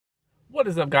What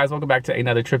is up, guys? Welcome back to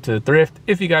another trip to the thrift.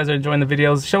 If you guys are enjoying the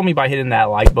videos, show me by hitting that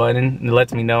like button. It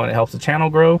lets me know and it helps the channel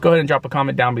grow. Go ahead and drop a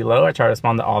comment down below. I try to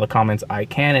respond to all the comments I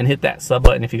can, and hit that sub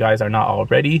button if you guys are not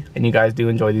already and you guys do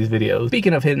enjoy these videos.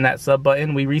 Speaking of hitting that sub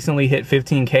button, we recently hit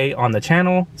 15K on the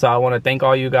channel, so I want to thank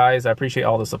all you guys. I appreciate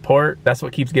all the support. That's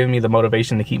what keeps giving me the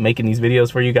motivation to keep making these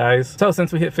videos for you guys. So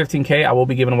since we hit 15K, I will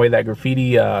be giving away that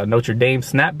graffiti Notre Dame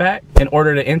snapback. In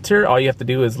order to enter, all you have to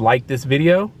do is like this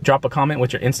video, drop a comment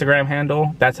with your Instagram handle.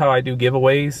 That's how I do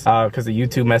giveaways, because the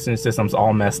YouTube messaging system's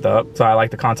all messed up. So I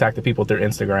like to contact the people through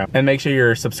Instagram. And make sure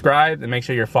you're subscribed and make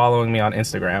sure you're following me on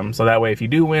Instagram. So that way, if you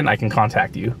do win, I can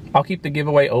contact you. I'll keep the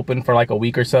giveaway open for like a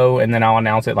week or so, and then I'll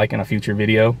announce it like in a future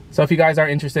video. So if you guys are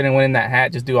interested in winning that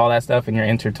hat, just do all that stuff and you're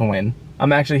entered to win.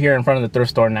 I'm actually here in front of the thrift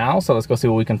store now, so let's go see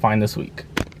what we can find this week.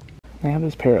 I have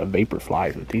this pair of vapor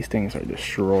flies, but these things are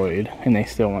destroyed and they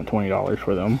still want $20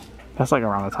 for them. That's like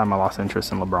around the time I lost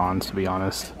interest in LeBron's, to be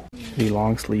honest. The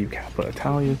long sleeve Kappa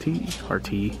Italia tee, or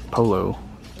tee, polo,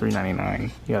 $3.99.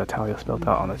 You got Italia spelled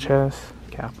out on the chest,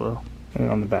 Kappa,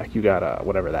 and on the back you got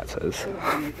whatever that says.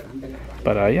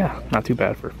 But yeah, not too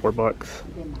bad for $4.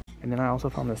 And then I also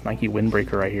found this Nike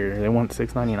windbreaker right here. They want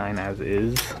 $6.99 as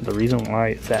is. The reason why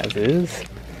it's as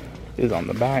is on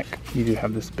the back. You do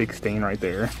have this big stain right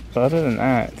there. But other than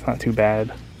that, it's not too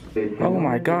bad. Oh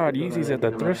my god, Yeezys at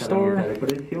the thrift store?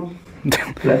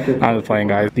 I'm just playing,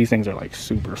 guys. These things are like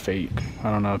super fake. I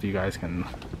don't know if you guys can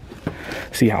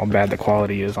see how bad the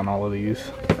quality is on all of these.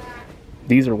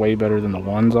 These are way better than the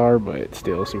ones are, but it's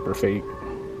still super fake.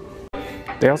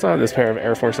 They also have this pair of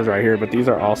Air Forces right here, but these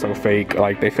are also fake.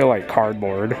 Like, they feel like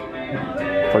cardboard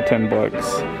for 10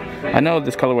 bucks. I know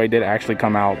this colorway did actually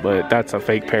come out, but that's a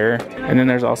fake pair. And then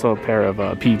there's also a pair of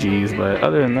PGs, but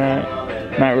other than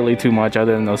that, not really too much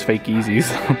other than those fake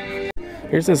Yeezys.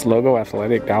 Here's this Logo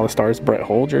Athletic Dallas Stars Brett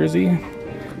Hull jersey.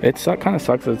 It kind of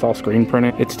sucks that it's all screen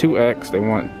printed. It's 2X, they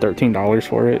want $13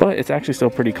 for it, but it's actually still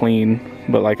pretty clean.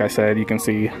 But like I said, you can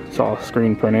see it's all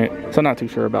screen printed, so not too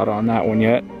sure about it on that one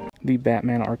yet. The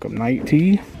Batman Arkham Knight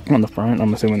tee on the front,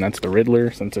 I'm assuming that's the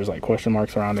Riddler since there's like question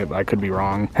marks around it, but I could be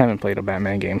wrong. Haven't played a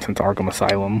Batman game since Arkham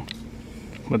Asylum,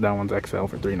 but that one's XL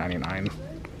for $3.99.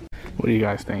 What do you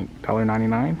guys think?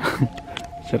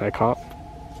 $1.99? Should I cop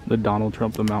the Donald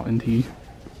Trump the Mountain tee?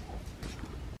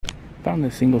 Found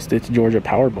this single stitch Georgia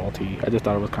Powerball tee. I just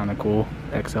thought it was kind of cool.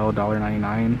 XL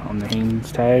 $1.99 on the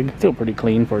Hanes tag. Still pretty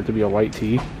clean for it to be a white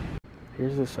tee.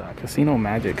 Here's this Casino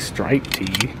Magic stripe tee,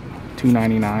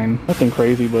 $2.99. Nothing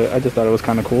crazy, but I just thought it was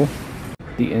kind of cool.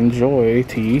 The Enjoy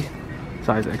tee,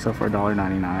 size XL for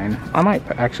 $1.99. I might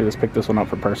actually just pick this one up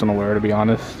for personal wear, to be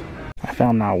honest. I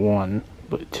found not one,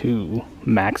 but two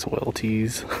Maxwell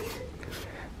tees.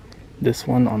 This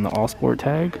one on the All Sport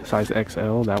tag, size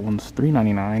XL, that one's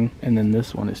 $3.99. And then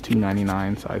this one is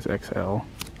 $2.99, size XL.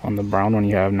 On the brown one,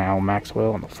 you have now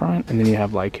Maxwell on the front. And then you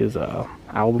have like his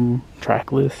album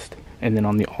track list. And then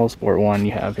on the All Sport one,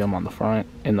 you have him on the front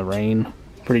in the rain.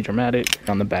 Pretty dramatic.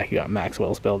 On the back, you got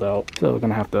Maxwell spelled out. So we're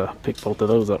gonna have to pick both of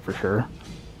those up for sure.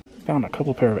 Found a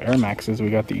couple pair of Air Maxes.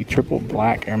 We got the triple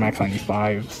black Air Max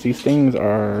 95s. These things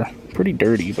are pretty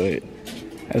dirty, but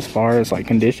as far as like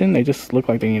condition, they just look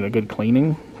like they need a good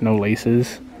cleaning. No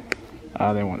laces.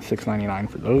 They want $6.99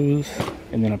 for those.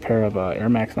 And then a pair of Air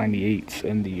Max 98s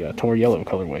in the Tor Yellow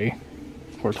colorway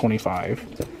for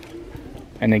 $25.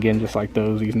 And again, just like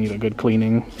those, these need a good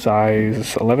cleaning.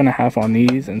 Size 11.5 on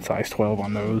these and size 12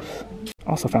 on those.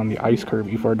 Also found the Ice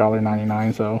Kirby for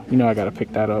 $1.99, so you know I gotta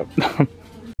pick that up.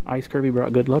 Ice Kirby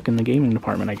brought good luck in the gaming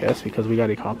department, I guess, because we got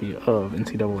a copy of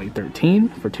NCAA 13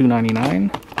 for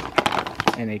 $2.99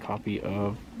 and a copy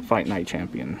of Fight Night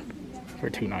Champion for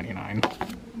 $2.99.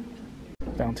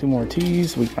 Found two more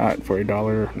tees. We got for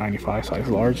 $1.95 size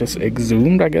large. It's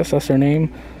Exhumed, I guess that's their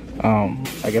name.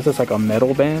 I guess it's like a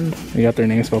metal band. You got their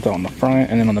name spelled out on the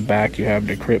front, and then on the back you have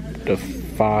Decrypt,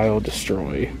 Defile,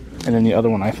 Destroy. And then the other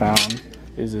one I found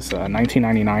is this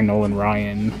 1999 Nolan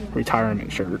Ryan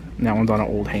retirement shirt. And that one's on an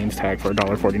old Hanes tag for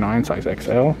 $1.49, size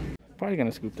XL. Probably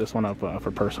gonna scoop this one up for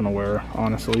personal wear,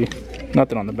 honestly.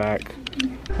 Nothing on the back.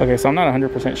 Okay, so I'm not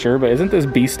 100% sure, but isn't this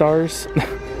Beastars?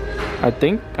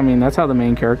 I mean, that's how the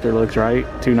main character looks, right?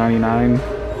 $2.99.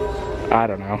 I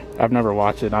don't know. I've never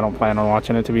watched it. I don't plan on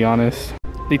watching it, to be honest.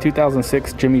 The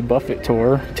 2006 Jimmy Buffett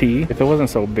Tour tee. If it wasn't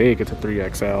so big, it's a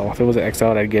 3XL. If it was an XL,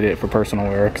 I'd get it for personal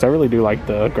wear, because I really do like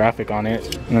the graphic on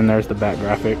it. And then there's the back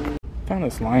graphic. Found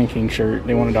this Lion King shirt.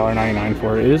 They want $1.99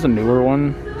 for it. It is a newer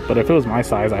one, but if it was my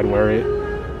size, I'd wear it.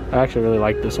 I actually really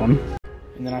like this one.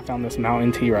 And then I found this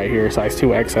Mountain tee right here, size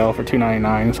 2XL for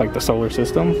 $2.99. It's like the solar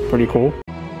system. Pretty cool.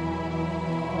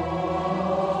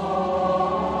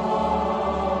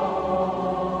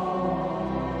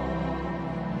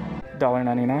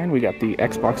 $1.99. We got the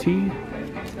Xbox tee,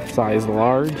 size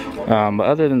large. But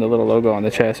other than the little logo on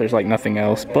the chest, there's like nothing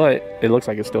else. But it looks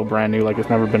like it's still brand new, like it's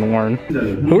never been worn.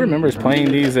 Who remembers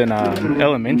playing these in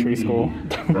elementary school?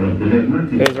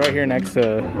 It was right here next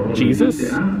to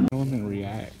Jesus. Element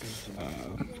Reacts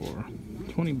for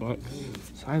 20 bucks.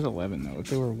 Size 11 though. If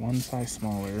they were one size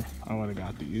smaller, I would have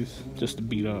got these just to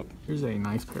beat up. Here's a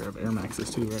nice pair of Air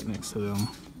Maxes too, right next to them.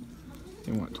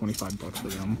 They want 25 bucks for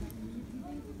them.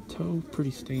 Toe pretty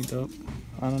stained up.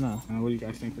 I don't know. What do you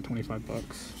guys think for 25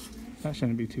 bucks? That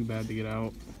shouldn't be too bad to get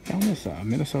out. Found this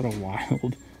Minnesota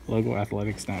Wild logo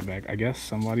athletic snapback. I guess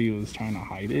somebody was trying to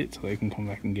hide it so they can come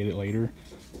back and get it later,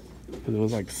 because it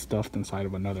was like stuffed inside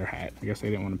of another hat. I guess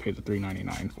they didn't want to pay the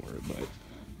 $3.99 for it, but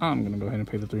I'm gonna go ahead and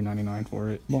pay the $3.99 for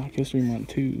it. Black History Month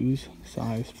 2s,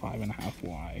 size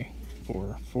 5.5Y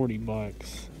for 40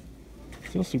 bucks.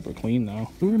 Still super clean though.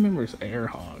 Who remembers Air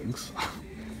Hogs?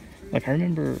 Like, I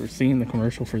remember seeing the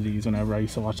commercial for these whenever I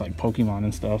used to watch like Pokemon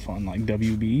and stuff on like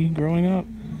WB growing up,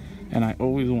 and I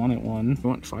always wanted one. I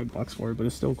want 5 bucks for it, but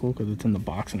it's still cool because it's in the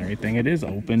box and everything. It is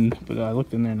open, but I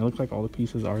looked in there and it looked like all the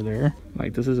pieces are there.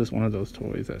 Like, this is just one of those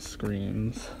toys that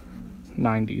screams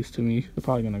 90s to me. We're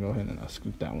probably gonna go ahead and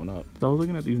scoop that one up. So I was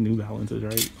looking at these New Balances,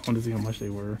 right? I wanted to see how much they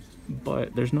were,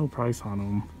 but there's no price on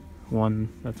them.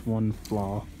 That's one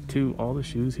flaw. Two, all the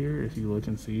shoes here, if you look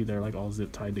and see, they're like all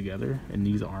zip tied together, and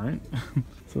these aren't.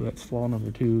 So that's flaw number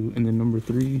 2. And then number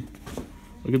 3,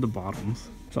 look at the bottoms.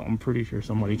 So I'm pretty sure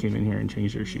somebody came in here and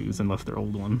changed their shoes and left their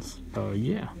old ones.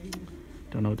 Yeah,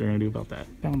 don't know what they're gonna do about that.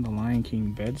 Found the Lion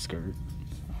King bed skirt.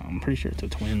 I'm pretty sure it's a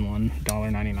twin one,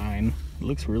 $1.99. It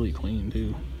looks really clean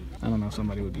too. I don't know if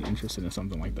somebody would be interested in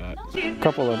something like that. A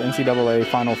couple of NCAA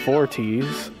Final Four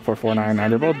tees for $4.99.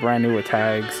 They're both brand new with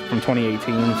tags from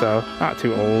 2018, so not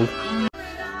too old.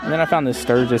 And then I found this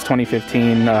Sturgis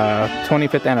 2015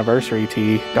 25th anniversary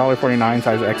tee, $1.49,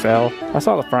 size XL. I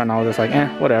saw the front and I was just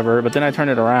like, whatever. But then I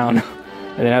turned it around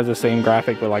and it has the same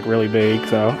graphic but like really big.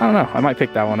 So I don't know, I might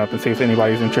pick that one up and see if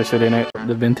anybody's interested in it.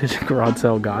 The vintage garage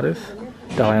sale Goddess,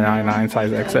 $1.99,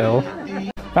 size XL.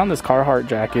 Found this Carhartt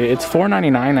jacket. It's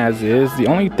 $4.99 as is. The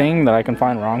only thing that I can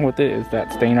find wrong with it is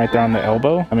that stain right there on the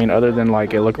elbow. I mean, other than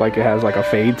like it looked like it has like a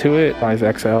fade to it. Size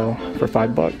XL for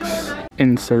 5 bucks.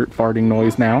 Insert farting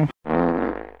noise now.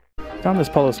 Found this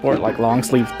Polo Sport like long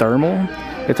sleeve thermal.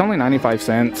 It's only 95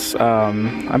 cents.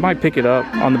 I might pick it up.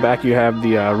 On the back you have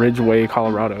the Ridgeway,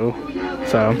 Colorado.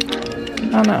 So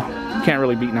I don't know. Can't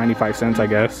really beat 95 cents, I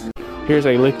guess. Here's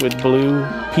a liquid blue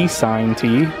peace sign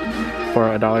tee for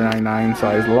 $1.99,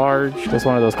 size large. Just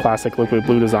one of those classic liquid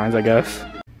blue designs, I guess.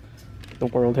 The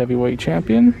World Heavyweight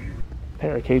Champion.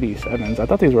 Pair of KD7s. I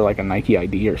thought these were like a Nike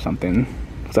ID or something,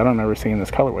 because I don't remember seeing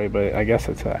this colorway, but I guess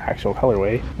it's an actual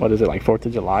colorway. What is it, like 4th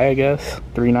of July, I guess?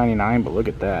 $3.99, but look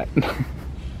at that.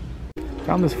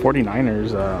 Found this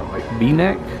 49ers like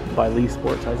V-neck by Lee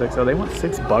Sports, size XL. They want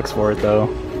 6 bucks for it though.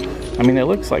 I mean, it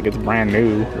looks like it's brand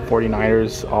new. The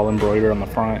 49ers all embroidered on the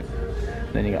front.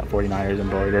 Then you got 49ers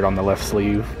embroidered on the left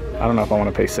sleeve. I don't know if I want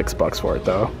to pay 6 bucks for it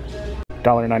though.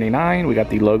 $1.99. We got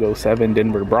the Logo 7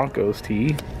 Denver Broncos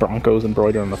tee. Broncos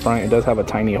embroidered on the front. It does have a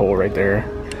tiny hole right there,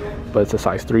 but it's a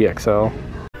size 3XL.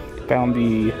 Found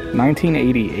the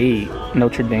 1988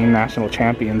 Notre Dame National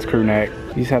Champions crew neck.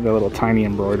 These have the little tiny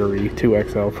embroidery,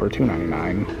 2XL for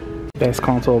 $2.99. Best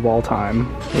console of all time.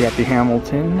 We got the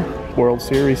Hamilton World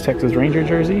Series Texas Ranger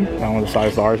jersey. That one's a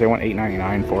size large. They want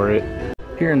 $8.99 for it.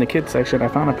 Here in the kids section, I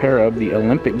found a pair of the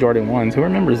Olympic Jordan 1s. Who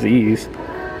remembers these?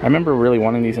 I remember really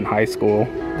wanting these in high school.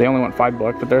 They only want 5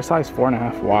 bucks, but they're size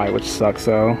 4.5Y, which sucks,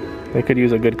 so they could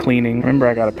use a good cleaning. I remember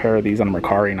I got a pair of these on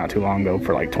Mercari not too long ago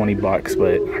for like 20 bucks,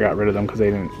 but I got rid of them because they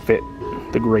didn't fit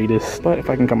the greatest. But if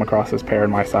I can come across this pair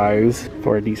in my size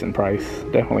for a decent price,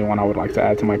 definitely one I would like to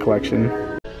add to my collection.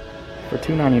 For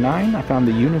 $2.99, I found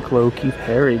the Uniqlo Keith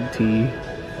Haring tee.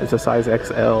 It's a size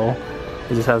XL.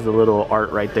 It just has the little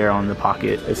art right there on the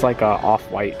pocket. It's like a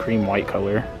off-white, cream white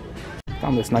color.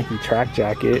 Found this Nike track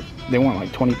jacket. They want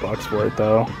like 20 bucks for it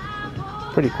though.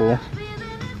 Pretty cool.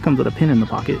 Comes with a pin in the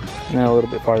pocket. And then a little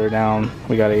bit farther down,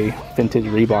 we got a vintage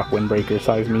Reebok windbreaker,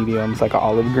 size medium. It's like an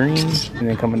olive green. And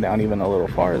then coming down even a little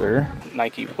farther,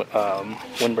 Nike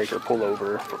windbreaker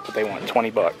pullover, but they want 20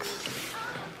 bucks.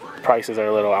 Prices are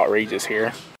a little outrageous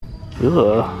here.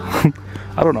 Ugh.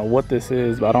 I don't know what this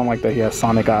is, but I don't like that he has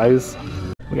Sonic eyes.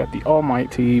 We got the All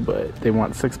Might tee, but they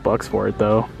want 6 bucks for it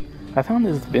though. I found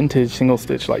this vintage single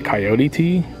stitch like coyote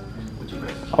tee.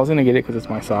 I was gonna get it because it's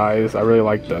my size. I really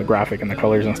like the graphic and the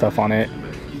colors and stuff on it.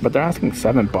 but they're asking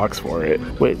 $7 for it,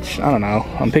 which I don't know.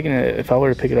 I'm picking it, if I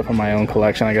were to pick it up for my own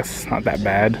collection, I guess it's not that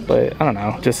bad, but I don't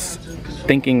know. Just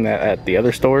thinking that at the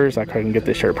other stores, I couldn't get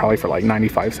this shirt probably for like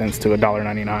 95 cents to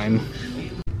 $1.99.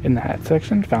 In the hat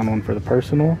section, found one for the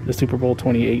personal, the Super Bowl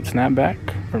 28 snapback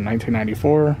from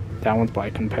 1994. That one's by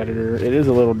a competitor. It is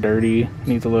a little dirty,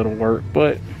 needs a little work,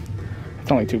 but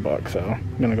it's only $2, so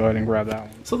I'm gonna go ahead and grab that one.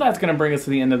 So that's gonna bring us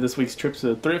to the end of this week's trip to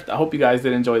the thrift. I hope you guys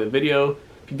did enjoy the video.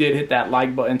 If you did, hit that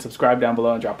like button, subscribe down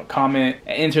below, and drop a comment,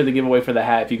 and enter the giveaway for the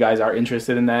hat if you guys are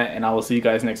interested in that. And I will see you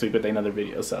guys next week with another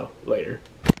video. So later.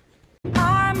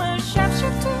 I'm a chef,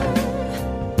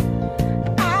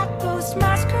 I post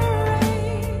my